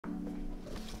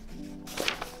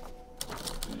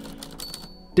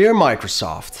Dear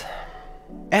Microsoft,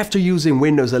 after using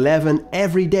Windows 11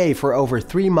 every day for over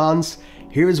 3 months,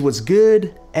 here's what's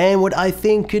good and what I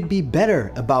think could be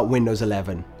better about Windows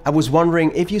 11. I was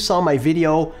wondering if you saw my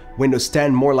video, Windows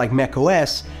 10 more like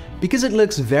macOS, because it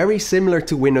looks very similar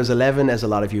to Windows 11 as a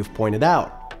lot of you have pointed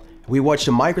out. We watched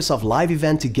a Microsoft Live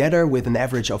event together with an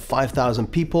average of 5,000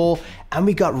 people and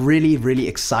we got really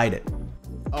excited.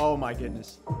 Oh my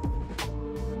goodness.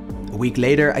 A week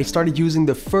later, I started using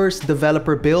the first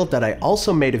developer build that I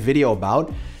also made a video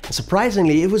about.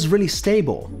 Surprisingly, it was really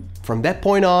stable. From that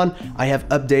point on, I have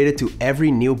updated to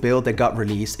every new build that got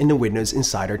released in the Windows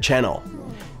Insider channel.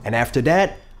 And after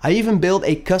that, I even built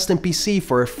a custom PC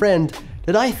for a friend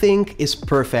that I think is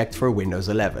perfect for Windows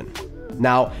 11.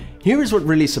 Now, here is what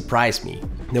really surprised me.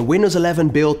 The Windows 11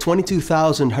 build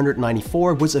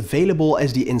 22194 was available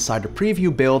as the Insider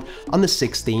Preview build on the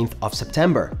 16th of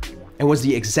September. And was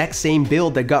the exact same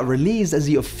build that got released as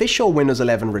the official Windows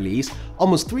 11 release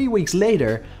almost 3 weeks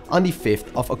later on the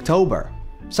 5th of October.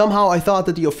 Somehow I thought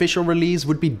that the official release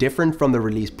would be different from the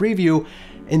release preview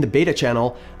in the beta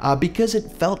channel because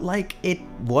it felt like it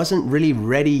wasn't really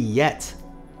ready yet.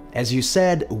 As you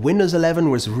said, Windows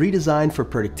 11 was redesigned for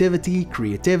productivity,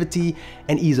 creativity,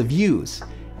 and ease of use.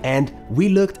 And we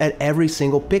looked at every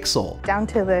single pixel. Down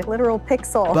to the literal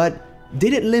pixel. But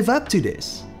did it live up to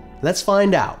this? Let's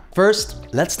find out.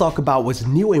 First, let's talk about what's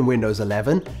new in Windows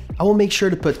 11. I will make sure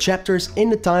to put chapters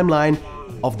in the timeline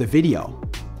of the video.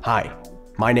 Hi,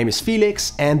 my name is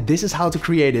Felix and this is How to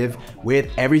Creative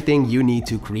with everything you need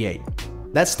to create.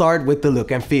 Let's start with the look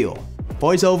and feel.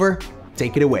 VoiceOver,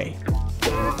 take it away.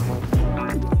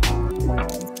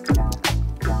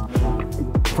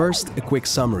 First, a quick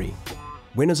summary.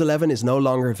 Windows 11 is no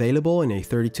longer available in a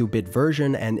 32-bit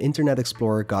version and Internet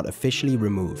Explorer got officially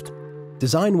removed.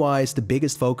 Design-wise, the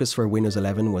biggest focus for Windows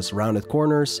 11 was rounded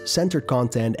corners, centered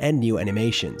content, and new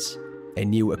animations. A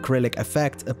new acrylic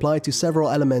effect applied to several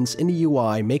elements in the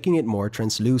UI, making it more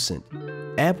translucent.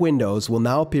 App windows will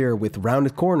now appear with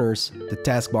rounded corners, the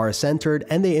taskbar is centered,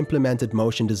 and they implemented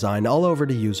motion design all over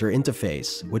the user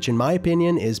interface, which in my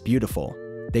opinion is beautiful.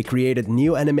 They created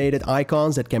new animated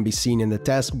icons that can be seen in the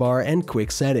taskbar and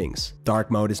quick settings.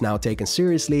 Dark mode is now taken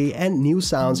seriously and new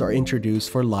sounds are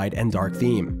introduced for light and dark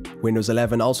theme. Windows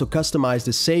 11 also customized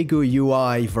the Seigu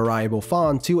UI variable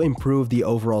font to improve the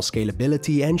overall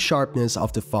scalability and sharpness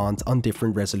of the font on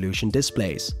different resolution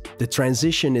displays. The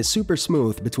transition is super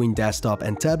smooth between desktop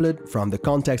and tablet, from the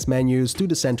context menus to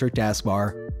the center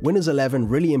taskbar. Windows 11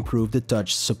 really improved the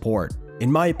touch support.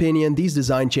 In my opinion, these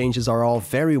design changes are all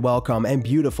very welcome and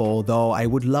beautiful, though I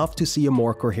would love to see a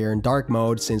more coherent dark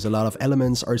mode since a lot of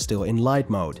elements are still in light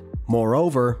mode.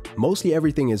 Moreover, mostly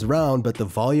everything is round, but the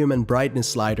volume and brightness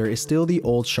slider is still the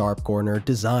old sharp corner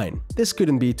design. This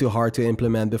couldn't be too hard to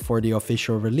implement before the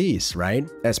official release, right?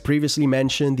 As previously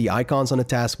mentioned, the icons on the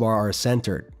taskbar are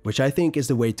centered, which I think is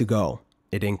the way to go.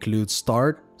 It includes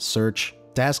Start, Search,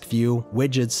 Task View,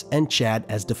 Widgets, and Chat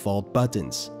as default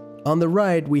buttons. On the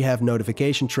right, we have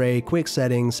Notification Tray, Quick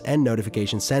Settings, and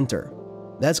Notification Center.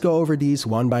 Let's go over these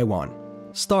one by one.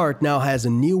 Start now has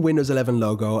a new Windows 11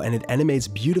 logo and it animates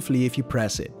beautifully if you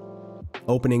press it.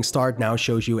 Opening Start now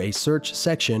shows you a search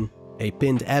section, a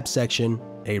pinned app section,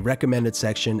 a recommended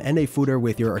section, and a footer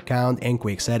with your account and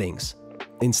quick settings.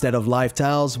 Instead of live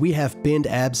tiles, we have pinned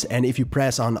apps, and if you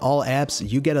press on all apps,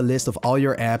 you get a list of all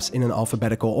your apps in an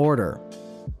alphabetical order.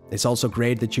 It's also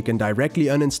great that you can directly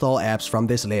uninstall apps from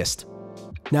this list.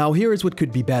 Now here is what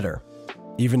could be better.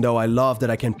 Even though I love that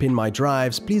I can pin my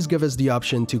drives, please give us the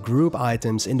option to group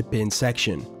items in the pin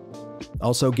section.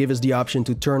 Also give us the option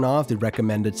to turn off the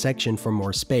recommended section for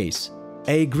more space.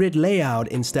 A grid layout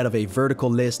instead of a vertical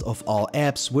list of all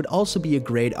apps would also be a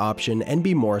great option and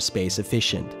be more space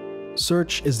efficient.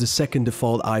 Search is the second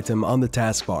default item on the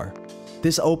taskbar.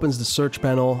 This opens the search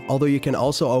panel, although you can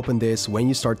also open this when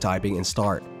you start typing in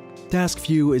Start. Task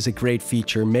View is a great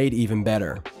feature made even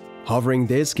better. Hovering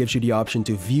this gives you the option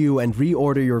to view and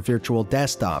reorder your virtual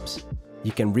desktops.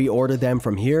 You can reorder them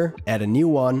from here, add a new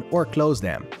one, or close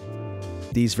them.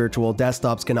 These virtual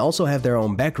desktops can also have their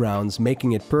own backgrounds,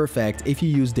 making it perfect if you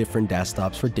use different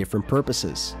desktops for different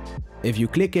purposes. If you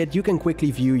click it, you can quickly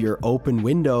view your open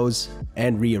windows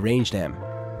and rearrange them.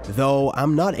 Though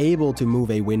I'm not able to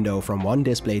move a window from one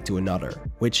display to another,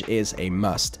 which is a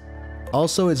must.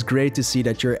 Also, it's great to see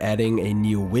that you're adding a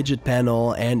new widget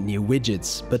panel and new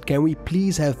widgets, but can we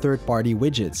please have third-party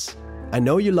widgets? I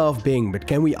know you love Bing, but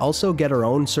can we also get our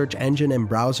own search engine and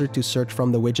browser to search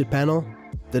from the widget panel?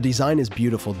 The design is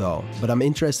beautiful though, but I'm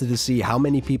interested to see how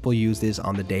many people use this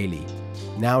on the daily.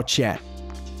 Now chat.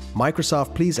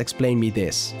 Microsoft, please explain me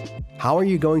this. How are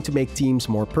you going to make Teams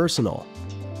more personal?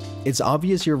 It's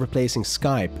obvious you're replacing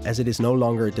Skype as it is no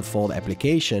longer a default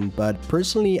application, but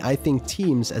personally I think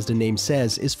Teams, as the name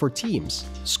says, is for teams,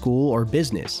 school or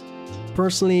business.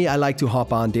 Personally, I like to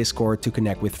hop on Discord to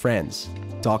connect with friends.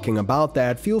 Talking about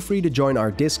that, feel free to join our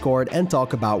Discord and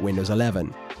talk about Windows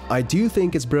 11. I do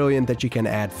think it's brilliant that you can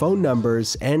add phone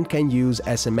numbers and can use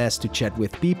SMS to chat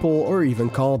with people or even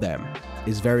call them.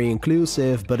 It's very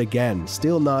inclusive, but again,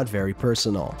 still not very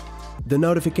personal. The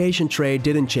notification tray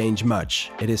didn't change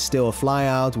much. It is still a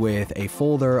flyout with a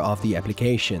folder of the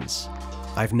applications.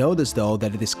 I've noticed though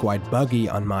that it is quite buggy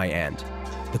on my end.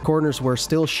 The corners were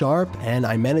still sharp and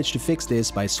I managed to fix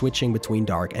this by switching between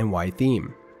dark and white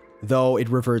theme. Though it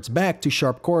reverts back to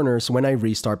sharp corners when I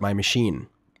restart my machine.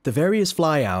 The various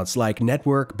flyouts like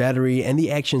network, battery and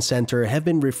the action center have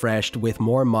been refreshed with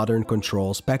more modern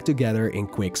controls packed together in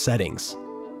quick settings.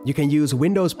 You can use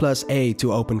Windows plus A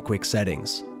to open quick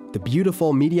settings. The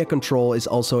beautiful media control is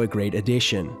also a great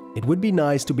addition. It would be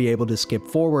nice to be able to skip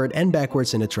forward and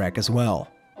backwards in the track as well.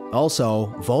 Also,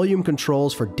 volume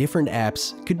controls for different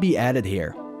apps could be added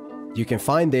here. You can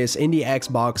find this in the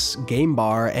Xbox game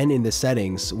bar and in the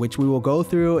settings, which we will go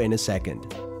through in a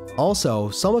second. Also,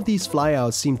 some of these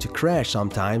flyouts seem to crash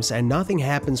sometimes and nothing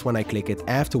happens when I click it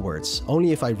afterwards,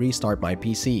 only if I restart my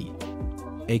PC.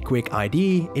 A quick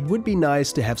ID, it would be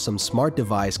nice to have some smart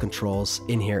device controls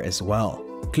in here as well.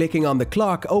 Clicking on the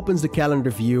clock opens the calendar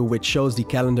view, which shows the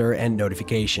calendar and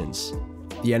notifications.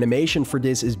 The animation for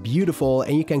this is beautiful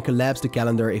and you can collapse the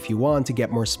calendar if you want to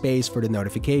get more space for the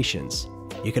notifications.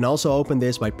 You can also open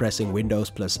this by pressing Windows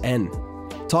plus N.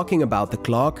 Talking about the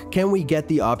clock, can we get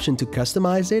the option to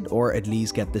customize it or at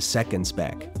least get the seconds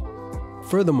back?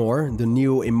 Furthermore, the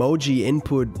new emoji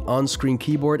input on-screen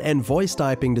keyboard and voice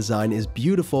typing design is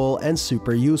beautiful and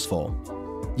super useful.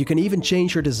 You can even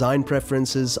change your design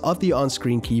preferences of the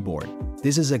on-screen keyboard.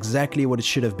 This is exactly what it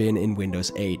should have been in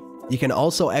Windows 8. You can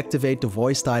also activate the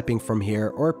voice typing from here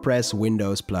or press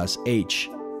Windows plus H,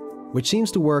 which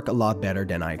seems to work a lot better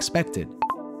than I expected.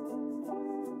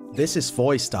 This is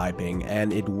voice typing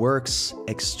and it works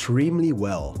extremely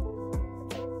well.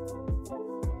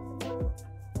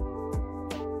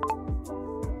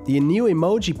 The new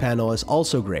emoji panel is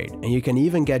also great and you can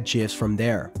even get GIFs from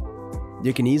there.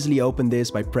 You can easily open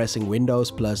this by pressing Windows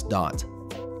plus dot.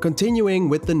 Continuing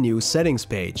with the new settings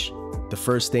page. The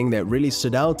first thing that really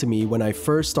stood out to me when I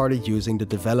first started using the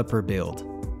developer build.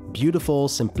 Beautiful,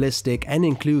 simplistic and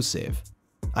inclusive.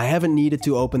 I haven't needed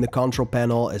to open the control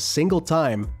panel a single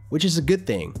time, which is a good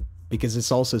thing, because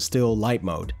it's also still light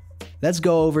mode. Let's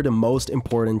go over the most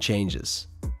important changes.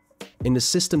 In the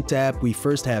System tab, we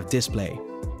first have Display.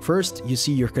 First, you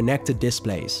see your connected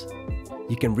displays.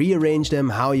 You can rearrange them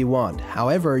how you want,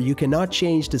 however, you cannot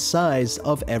change the size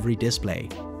of every display.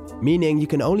 Meaning you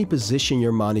can only position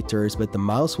your monitors, but the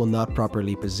mouse will not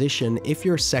properly position if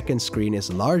your second screen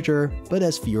is larger but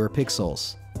has fewer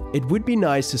pixels. It would be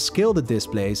nice to scale the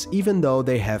displays even though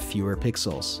they have fewer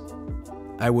pixels.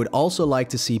 I would also like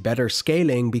to see better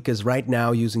scaling because right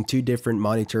now using two different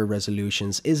monitor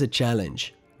resolutions is a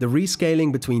challenge. The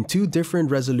rescaling between two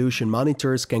different resolution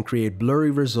monitors can create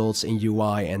blurry results in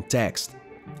UI and text.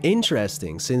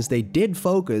 Interesting, since they did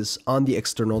focus on the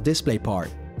external display part.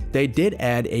 They did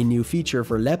add a new feature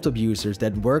for laptop users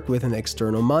that work with an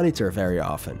external monitor very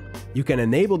often. You can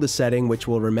enable the setting which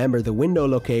will remember the window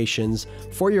locations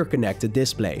for your connected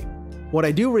display. What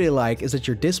I do really like is that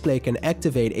your display can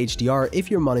activate HDR if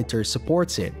your monitor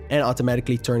supports it and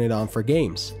automatically turn it on for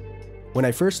games. When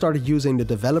I first started using the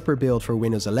developer build for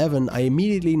Windows 11, I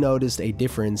immediately noticed a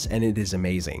difference and it is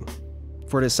amazing.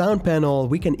 For the sound panel,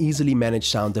 we can easily manage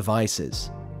sound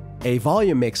devices. A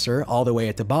volume mixer all the way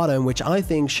at the bottom, which I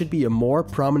think should be a more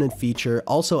prominent feature,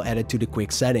 also added to the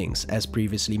quick settings as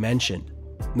previously mentioned.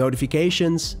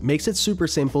 Notifications makes it super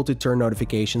simple to turn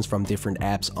notifications from different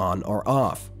apps on or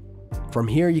off. From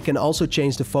here you can also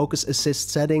change the focus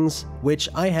assist settings, which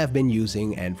I have been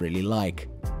using and really like.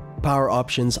 Power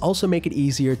options also make it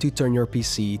easier to turn your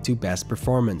PC to best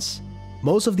performance.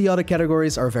 Most of the other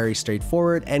categories are very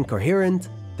straightforward and coherent.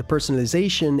 The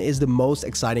personalization is the most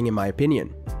exciting in my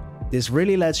opinion. This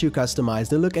really lets you customize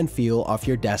the look and feel of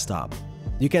your desktop.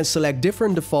 You can select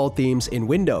different default themes in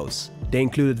Windows. They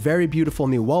included very beautiful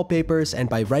new wallpapers, and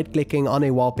by right-clicking on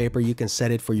a wallpaper you can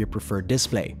set it for your preferred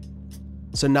display.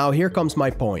 So now here comes my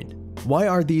point. Why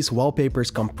are these wallpapers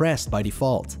compressed by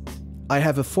default? I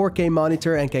have a 4K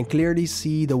monitor and can clearly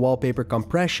see the wallpaper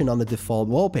compression on the default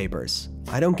wallpapers.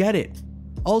 I don't get it.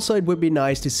 Also, it would be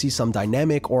nice to see some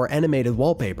dynamic or animated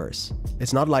wallpapers.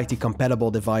 It's not like the compatible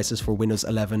devices for Windows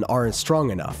 11 aren't strong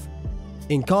enough.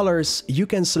 In colors, you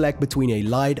can select between a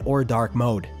light or dark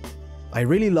mode. I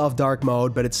really love dark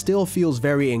mode, but it still feels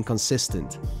very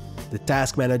inconsistent. The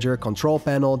Task Manager, Control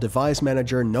Panel, Device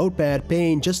Manager, Notepad,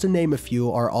 Paint, just to name a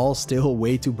few, are all still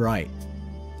way too bright.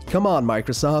 Come on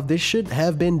Microsoft, this should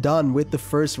have been done with the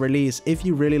first release if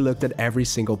you really looked at every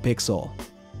single pixel.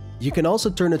 You can also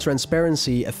turn the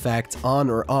transparency effect on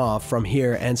or off from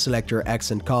here and select your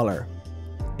accent color.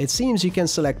 It seems you can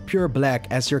select pure black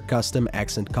as your custom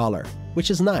accent color,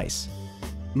 which is nice.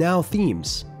 Now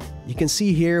themes. You can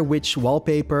see here which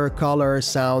wallpaper, color,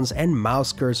 sounds, and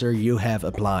mouse cursor you have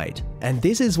applied. And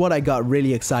this is what I got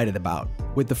really excited about.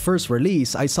 With the first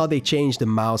release, I saw they changed the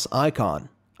mouse icon.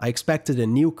 I expected a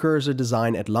new cursor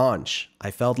design at launch.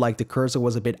 I felt like the cursor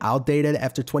was a bit outdated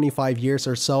after 25 years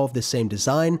or so of the same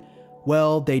design.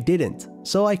 Well, they didn't,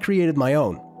 so I created my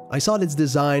own. I saw this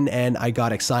design and I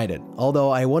got excited,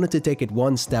 although I wanted to take it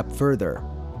one step further.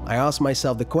 I asked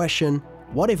myself the question,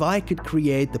 what if I could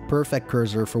create the perfect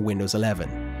cursor for Windows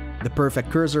 11? The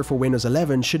perfect cursor for Windows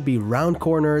 11 should be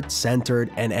round-cornered,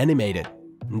 centered, and animated.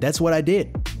 And that's what I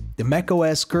did. The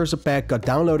macOS cursor pack got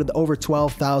downloaded over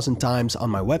 12,000 times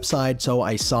on my website, so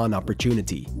I saw an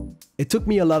opportunity. It took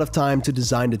me a lot of time to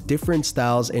design the different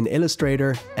styles in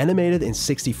Illustrator, animate it in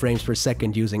 60 frames per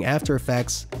second using After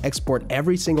Effects, export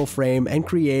every single frame, and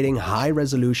creating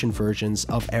high-resolution versions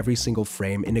of every single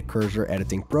frame in the cursor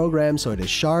editing program so it is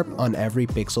sharp on every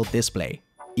pixel display,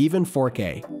 even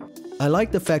 4K. I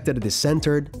like the fact that it is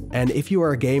centered, and if you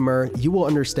are a gamer, you will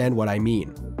understand what I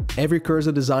mean. Every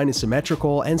cursor design is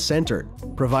symmetrical and centered,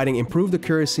 providing improved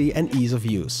accuracy and ease of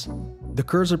use. The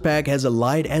cursor pack has a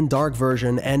light and dark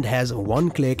version and has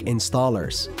one-click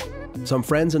installers. Some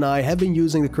friends and I have been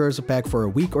using the cursor pack for a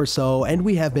week or so and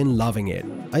we have been loving it.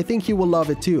 I think you will love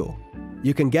it too.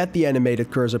 You can get the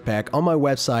animated cursor pack on my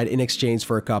website in exchange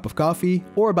for a cup of coffee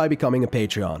or by becoming a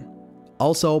Patreon.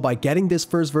 Also, by getting this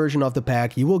first version of the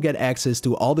pack, you will get access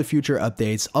to all the future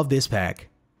updates of this pack.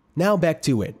 Now back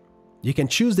to it. You can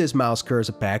choose this mouse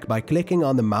cursor pack by clicking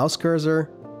on the mouse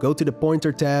cursor, go to the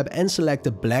pointer tab and select the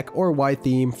black or white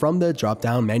theme from the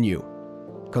drop-down menu.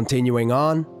 Continuing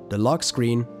on, the lock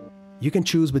screen, you can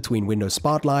choose between Windows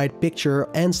Spotlight, Picture,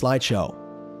 and Slideshow.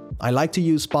 I like to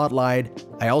use Spotlight.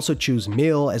 I also choose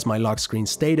Mail as my lock screen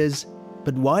status,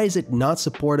 but why is it not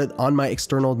supported on my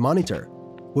external monitor?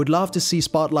 Would love to see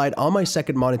Spotlight on my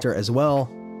second monitor as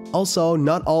well. Also,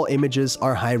 not all images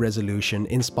are high resolution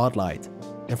in Spotlight.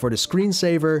 And for the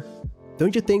screensaver,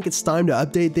 don't you think it's time to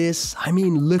update this? I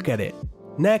mean, look at it.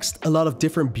 Next, a lot of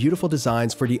different beautiful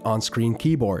designs for the on-screen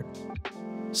keyboard.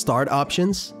 Start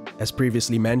options, as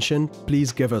previously mentioned,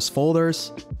 please give us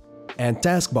folders. And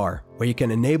Taskbar, where you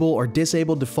can enable or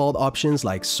disable default options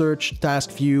like search,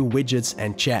 task view, widgets,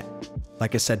 and chat.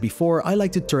 Like I said before, I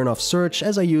like to turn off search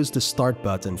as I use the start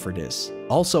button for this.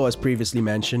 Also, as previously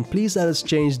mentioned, please let us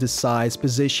change the size,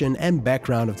 position, and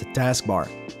background of the taskbar.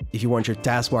 If you want your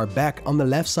taskbar back on the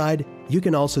left side, you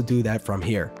can also do that from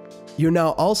here. You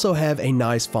now also have a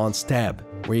nice fonts tab,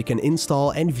 where you can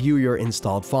install and view your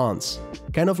installed fonts,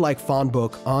 kind of like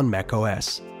Fontbook on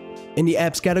macOS. In the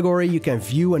apps category, you can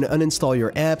view and uninstall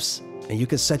your apps, and you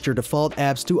can set your default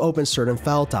apps to open certain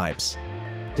file types.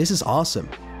 This is awesome.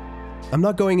 I'm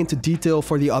not going into detail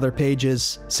for the other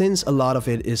pages, since a lot of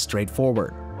it is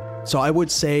straightforward. So I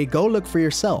would say go look for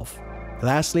yourself.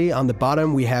 Lastly, on the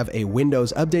bottom we have a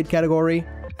Windows Update category,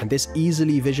 and this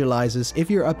easily visualizes if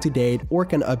you're up to date or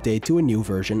can update to a new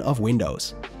version of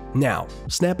Windows. Now,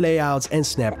 snap layouts and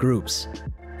snap groups.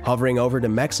 Hovering over the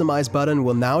Maximize button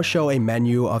will now show a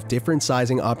menu of different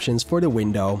sizing options for the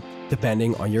window,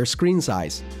 depending on your screen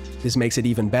size. This makes it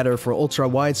even better for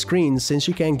ultra-wide screens since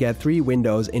you can get 3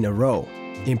 windows in a row.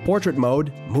 In portrait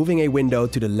mode, moving a window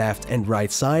to the left and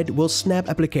right side will snap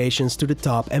applications to the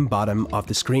top and bottom of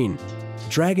the screen.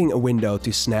 Dragging a window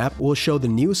to snap will show the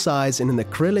new size in an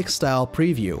acrylic-style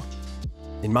preview.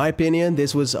 In my opinion,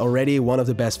 this was already one of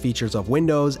the best features of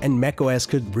Windows, and macOS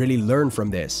could really learn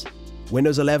from this.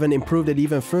 Windows 11 improved it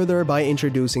even further by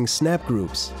introducing snap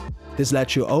groups. This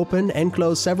lets you open and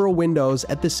close several windows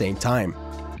at the same time.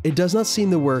 It does not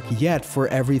seem to work yet for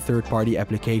every third-party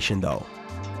application though.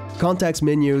 Context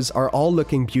menus are all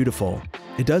looking beautiful.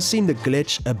 It does seem to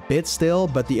glitch a bit still,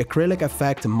 but the acrylic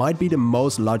effect might be the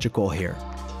most logical here.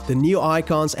 The new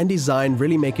icons and design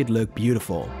really make it look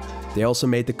beautiful. They also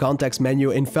made the context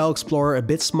menu in File Explorer a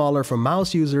bit smaller for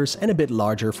mouse users and a bit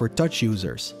larger for touch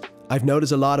users. I've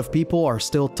noticed a lot of people are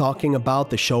still talking about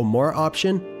the Show More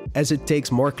option, as it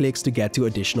takes more clicks to get to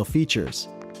additional features.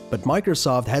 But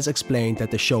Microsoft has explained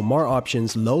that the Show More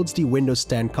options loads the Windows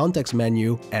 10 context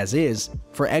menu as is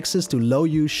for access to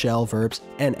low-use shell verbs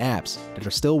and apps that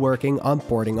are still working on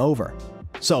porting over.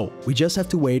 So we just have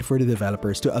to wait for the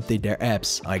developers to update their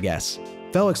apps, I guess.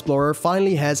 File Explorer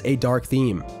finally has a dark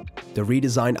theme. The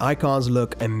redesigned icons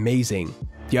look amazing.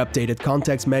 The updated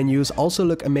context menus also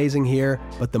look amazing here,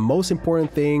 but the most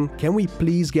important thing, can we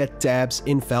please get tabs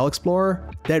in File Explorer?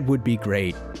 That would be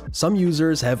great. Some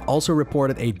users have also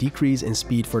reported a decrease in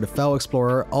speed for the File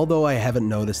Explorer, although I haven't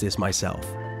noticed this myself.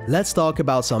 Let's talk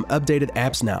about some updated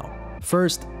apps now.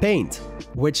 First, Paint,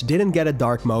 which didn't get a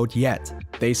dark mode yet.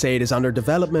 They say it is under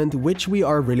development, which we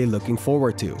are really looking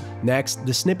forward to. Next,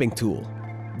 the snipping tool.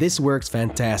 This works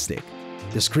fantastic.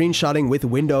 The screenshotting with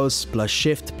Windows plus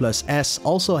Shift plus S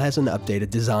also has an updated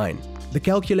design. The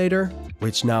calculator,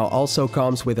 which now also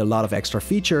comes with a lot of extra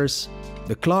features.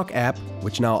 The clock app,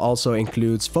 which now also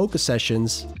includes focus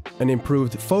sessions. An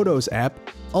improved Photos app.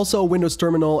 Also, Windows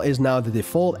Terminal is now the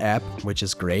default app, which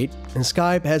is great. And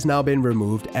Skype has now been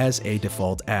removed as a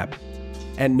default app.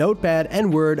 And Notepad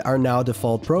and Word are now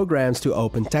default programs to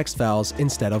open text files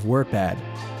instead of WordPad.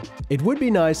 It would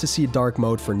be nice to see dark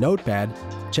mode for Notepad.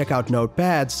 Check out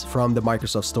Notepads from the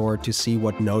Microsoft Store to see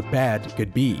what Notepad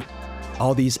could be.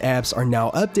 All these apps are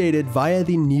now updated via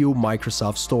the new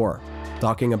Microsoft Store.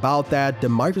 Talking about that, the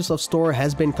Microsoft Store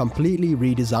has been completely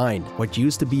redesigned. What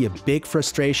used to be a big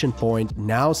frustration point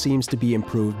now seems to be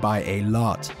improved by a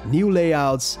lot. New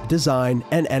layouts, design,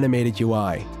 and animated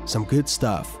UI. Some good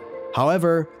stuff.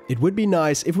 However, it would be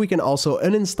nice if we can also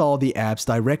uninstall the apps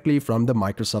directly from the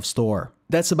Microsoft Store.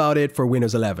 That's about it for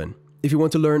Windows 11. If you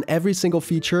want to learn every single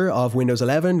feature of Windows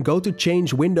 11, go to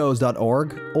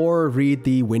changewindows.org or read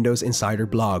the Windows Insider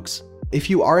blogs. If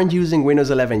you aren't using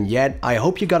Windows 11 yet, I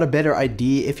hope you got a better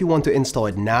idea if you want to install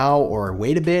it now or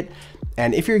wait a bit.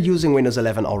 And if you're using Windows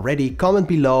 11 already, comment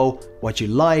below what you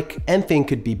like and think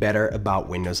could be better about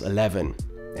Windows 11.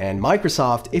 And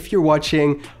Microsoft, if you're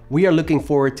watching, we are looking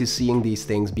forward to seeing these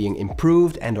things being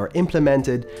improved and or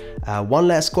implemented. One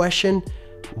last question.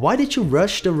 Why did you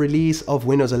rush the release of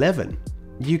Windows 11?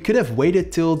 You could have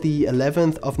waited till the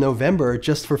 11th of November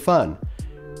just for fun.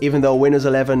 Even though Windows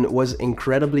 11 was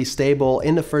incredibly stable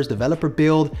in the first developer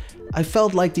build, I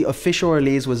felt like the official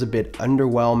release was a bit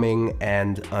underwhelming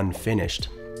and unfinished.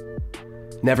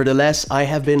 Nevertheless, I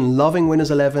have been loving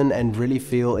Windows 11 and really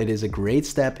feel it is a great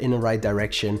step in the right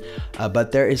direction,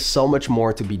 but there is so much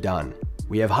more to be done.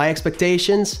 We have high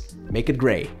expectations, make it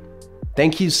great.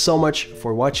 Thank you so much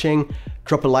for watching.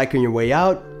 Drop a like on your way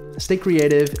out, stay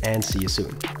creative, and see you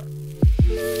soon.